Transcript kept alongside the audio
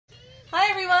Hi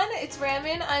everyone, it's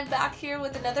Ramen. I'm back here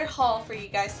with another haul for you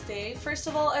guys today. First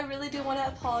of all, I really do want to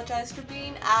apologize for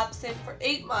being absent for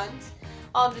 8 months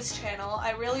on this channel.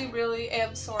 I really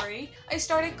am sorry. I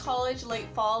started college late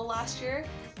fall last year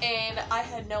and I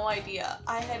had no idea.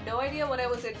 I had no idea what I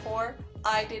was in for.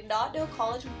 I did not know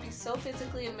college would be so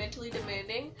physically and mentally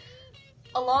demanding.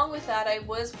 Along with that, I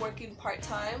was working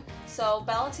part-time, so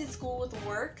balancing school with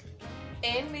work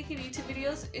and making YouTube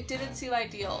videos, it didn't seem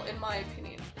ideal in my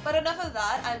opinion. But enough of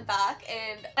that, I'm back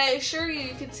and I assure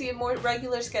you can see a more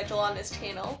regular schedule on this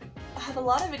channel. I have a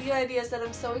lot of video ideas that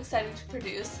I'm so excited to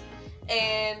produce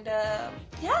and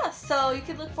yeah, so you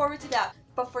can look forward to that.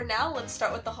 But for now, let's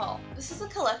start with the haul. This is a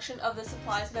collection of the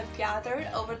supplies that I've gathered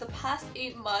over the past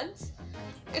 8 months.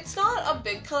 It's not a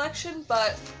big collection,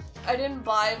 but I didn't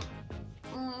buy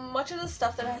much of the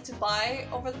stuff that I had to buy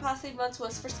over the past 8 months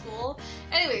was for school.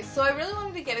 Anyways, so I really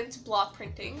wanted to get into block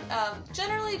printing.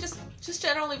 Generally, just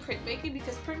generally printmaking,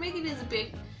 because printmaking is a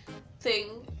big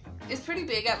thing. It's pretty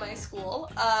big at my school.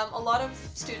 A lot of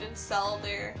students sell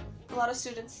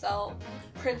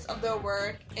prints of their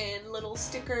work and little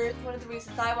stickers. One of the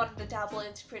reasons I wanted to dabble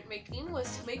into printmaking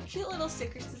was to make cute little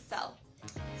stickers to sell.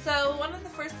 So one of the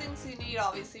first things you need,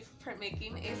 obviously, for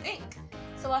printmaking is ink.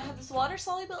 So I have this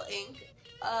water-soluble ink,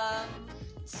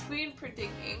 screen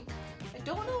printing ink. I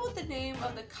don't know what the name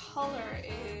of the color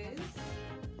is.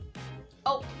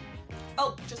 Oh,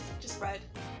 just red.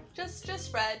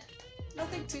 Just red.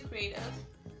 Nothing too creative.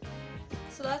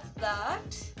 So that's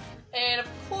that. And of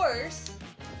course,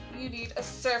 you need a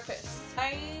surface.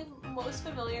 I'm most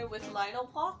familiar with lino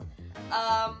block.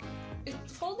 The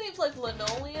full name's like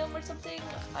linoleum or something.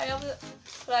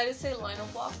 But I just say lino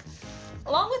block.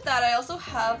 Along with that, I also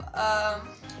have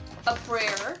a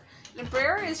brayer. The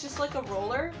brayer is just like a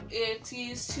roller. It's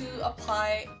used to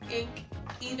apply ink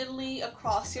evenly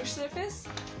across your surface.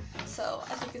 So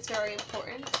I think it's very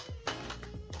important.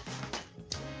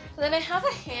 And then I have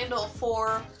a handle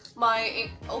for my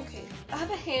ink. Okay, I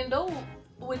have a handle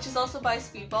which is also by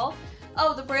Speedball.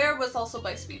 Oh, the brayer was also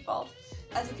by Speedball.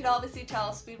 As you can obviously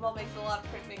tell, Speedball makes a lot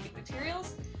of printmaking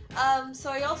materials. So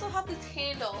I also have this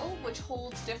handle which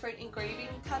holds different engraving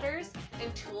cutters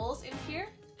and tools in here.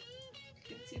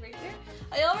 You can see right there.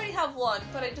 I already have one,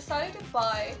 but I decided to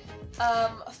buy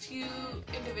a few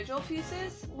individual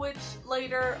pieces, which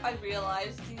later I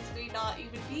realized these may not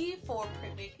even be for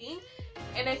printmaking,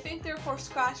 and I think they're for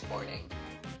scratchboarding,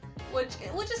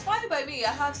 which is fine by me.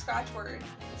 I have Scratchboard,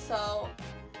 so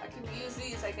I can use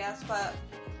these, I guess, but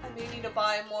I may need to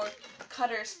buy more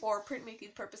cutters for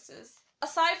printmaking purposes.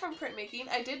 Aside from printmaking,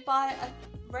 I did buy a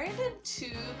random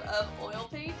tube of oil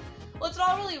paint. Well, it's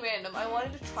not really random. I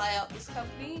wanted to try out this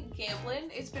company, Gamblin.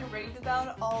 It's been raved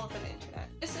about all over the internet.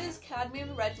 This is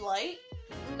cadmium red light.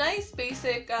 Nice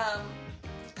basic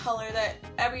color that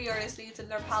every artist needs in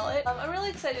their palette. I'm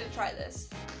really excited to try this.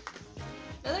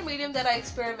 Another medium that I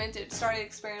started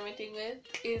experimenting with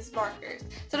is markers.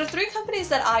 So the 3 companies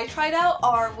that I tried out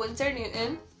are Winsor,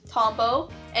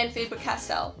 Tombow, and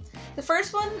Faber-castell. The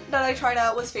first one that I tried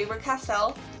out was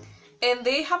Faber-castell, and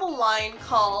they have a line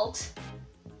called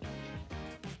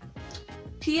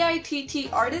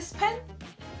PITT Artist Pen.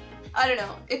 I don't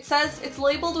know. It says it's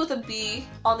labeled with a B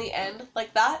on the end,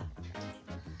 like that.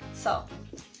 So,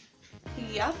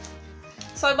 yep.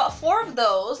 So I bought 4 of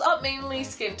those, mainly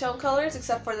skin tone colors,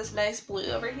 except for this nice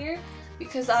blue over here,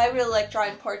 because I really like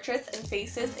drawing portraits and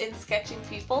faces and sketching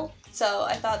people. So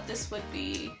I thought those would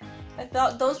be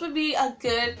a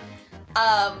good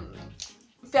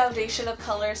foundation of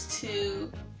colors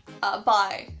to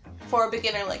buy for a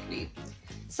beginner like me.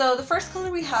 So the first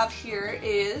color we have here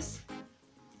is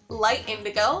light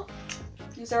indigo.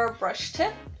 These are a brush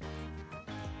tip.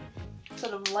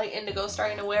 Sort of light indigo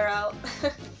starting to wear out.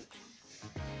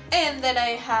 And then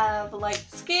I have light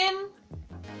skin.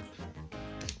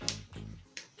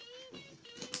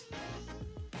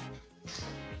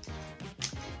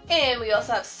 And we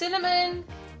also have cinnamon.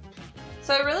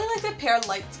 So I really like to pair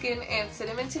light skin and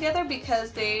cinnamon together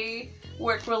because they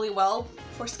work really well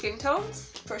for skin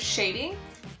tones, for shading.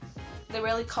 They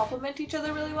really complement each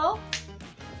other really well.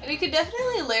 And you can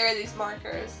definitely layer these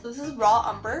markers. This is raw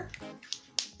umber.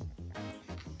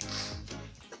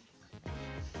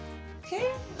 Okay,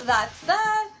 that's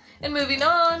that. And moving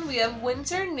on, we have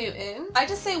Winsor Newton. I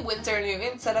just say Winsor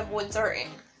Newton instead of Winsor ink.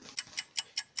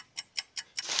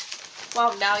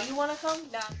 Wow, now you want to come?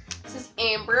 Now. This is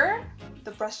amber.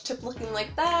 The brush tip looking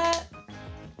like that.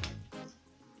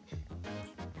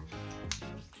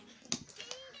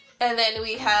 And then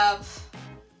we have,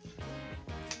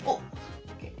 oh,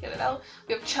 can't get it out.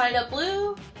 We have China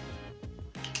blue.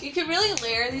 You can really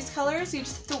layer these colors, you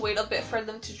just have to wait a bit for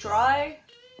them to dry.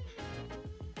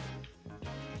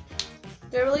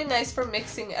 They're really nice for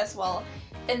mixing as well.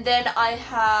 And then I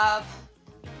have,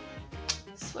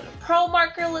 this is what a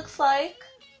Promarker looks like.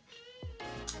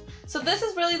 So this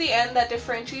is really the end that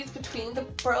differentiates between the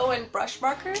Pro and brush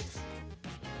markers.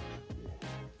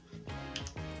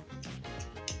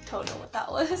 Don't know what that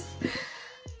was.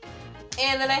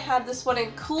 And then I have this one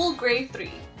in Cool Gray 3.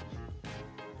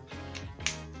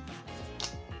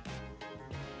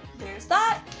 There's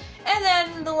that. And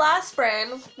then the last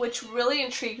brand, which really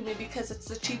intrigued me because it's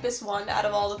the cheapest one out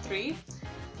of all the three.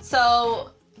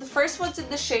 So the first one's in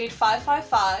the shade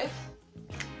 555.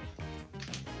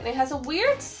 And it has a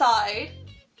weird side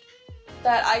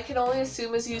that I can only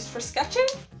assume is used for sketching.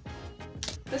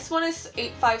 This one is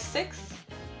 856.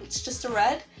 It's just a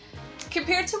red.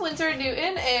 Compared to Winsor &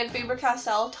 Newton and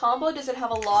Faber-castell, Tombow doesn't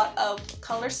have a lot of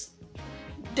colors,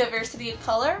 diversity of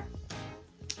color.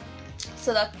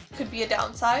 So that could be a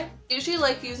downside. I usually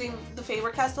like using the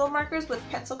Faber-castell markers with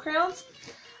pencil crayons.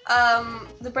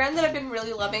 The brand that I've been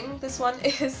really loving, this one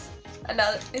is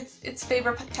another, it's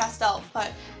Faber-castell,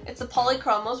 but it's the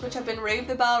polychromos, which have been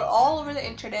raved about all over the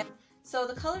internet. So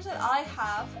the colors that I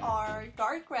have are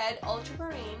dark red,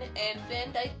 ultramarine, and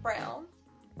Van Dyke brown.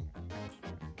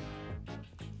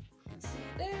 Let's see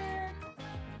there.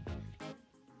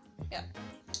 Yeah.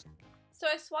 So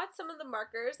I swatched some of the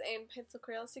markers and pencil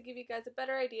crayons to give you guys a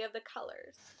better idea of the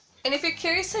colors. And if you're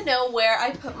curious to know where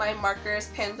I put my markers,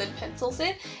 pens, and pencils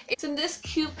in, it's in this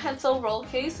cute pencil roll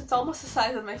case. It's almost the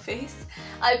size of my face.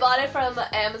 I bought it from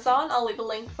Amazon. I'll leave a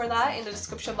link for that in the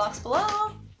description box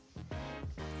below.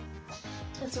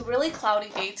 It's a really cloudy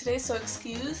day today, so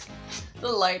excuse the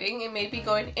lighting. It may be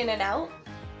going in and out.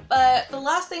 But the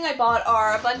last thing I bought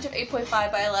are a bunch of 8.5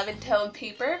 by 11 tone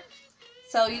paper.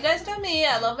 So you guys know me,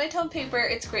 I love my tone paper.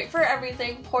 It's great for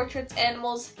everything, portraits,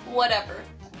 animals, whatever.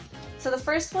 So the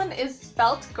first one is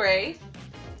Felt Gray.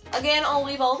 Again, I'll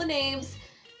leave all the names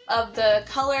of the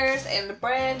colors and the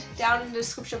brand down in the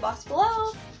description box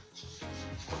below.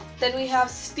 Then we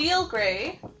have Steel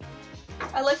Gray.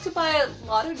 I like to buy a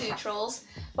lot of neutrals,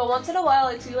 but once in a while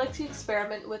I do like to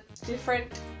experiment with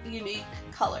different unique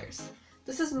colors.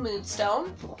 This is Moonstone.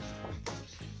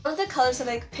 One of the colors that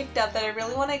I picked up that I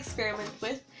really want to experiment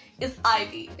with is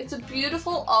Ivy. It's a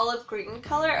beautiful olive green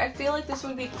color. I feel like this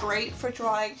would be great for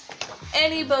drawing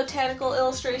any botanical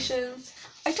illustrations.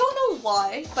 I don't know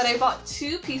why, but I bought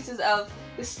 2 pieces of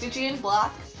the Stygian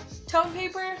black tone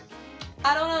paper.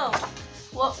 I don't know.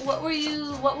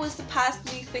 What was the past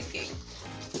me thinking?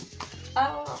 I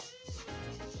don't know.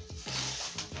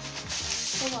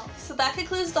 So that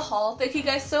concludes the haul. Thank you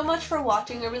guys so much for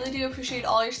watching. I really do appreciate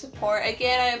all your support.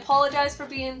 Again, I apologize for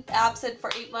being absent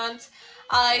for 8 months.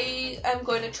 I am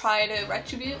going to try to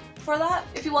retribute for that.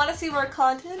 If you want to see more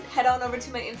content, head on over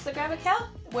to my Instagram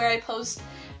account where I post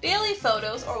daily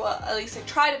photos, or well, at least I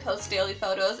try to post daily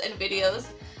photos and videos,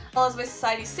 as well as my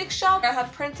Society 6 shop where I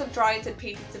have prints of drawings and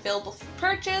paintings available for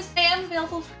purchase. I am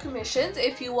available for commissions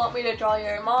if you want me to draw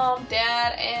your mom,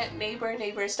 dad, aunt, neighbor,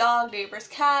 neighbor's dog, neighbor's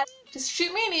cat. Just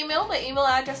shoot me an email. My email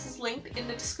address is linked in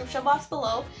the description box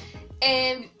below,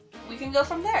 and we can go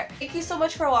from there. Thank you so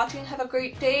much for watching. Have a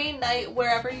great day, night,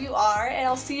 wherever you are, and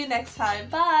I'll see you next time.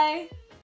 Bye!